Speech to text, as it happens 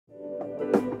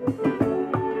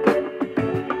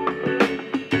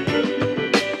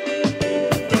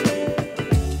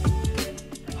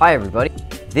Hi everybody,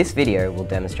 this video will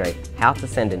demonstrate how to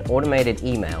send an automated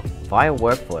email via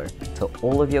workflow to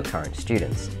all of your current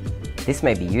students. This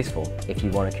may be useful if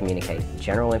you want to communicate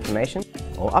general information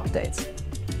or updates.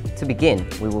 To begin,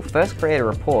 we will first create a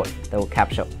report that will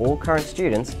capture all current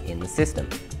students in the system.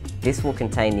 This will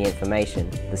contain the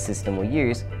information the system will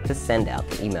use to send out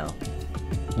the email.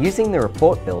 Using the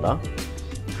report builder,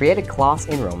 create a class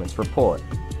enrollments report,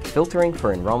 filtering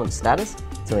for enrollment status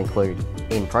to include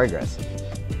in progress.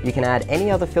 You can add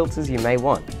any other filters you may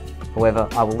want. However,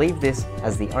 I will leave this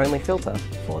as the only filter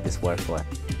for this workflow.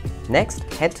 Next,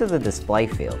 head to the display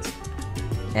fields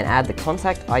and add the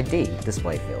contact ID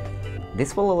display field.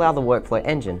 This will allow the workflow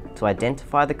engine to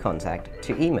identify the contact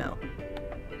to email.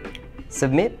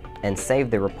 Submit and save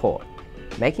the report,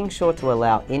 making sure to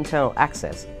allow internal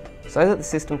access so that the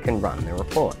system can run the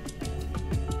report.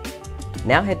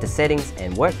 Now head to Settings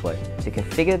and Workflow to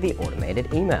configure the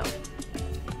automated email.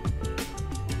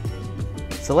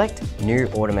 Select New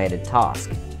Automated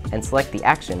Task and select the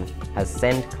action as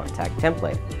Send Contact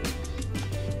Template.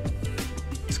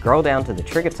 Scroll down to the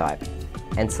trigger type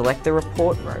and select the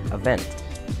Report Row event,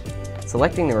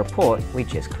 selecting the report we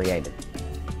just created.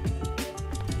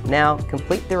 Now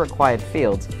complete the required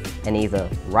fields and either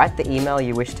write the email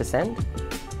you wish to send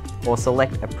or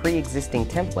select a pre-existing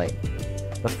template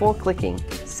before clicking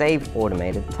Save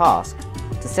Automated Task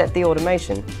to set the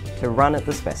automation to run at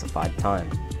the specified time.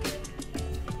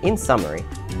 In summary,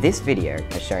 this video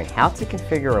has shown how to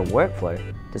configure a workflow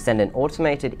to send an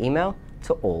automated email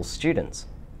to all students.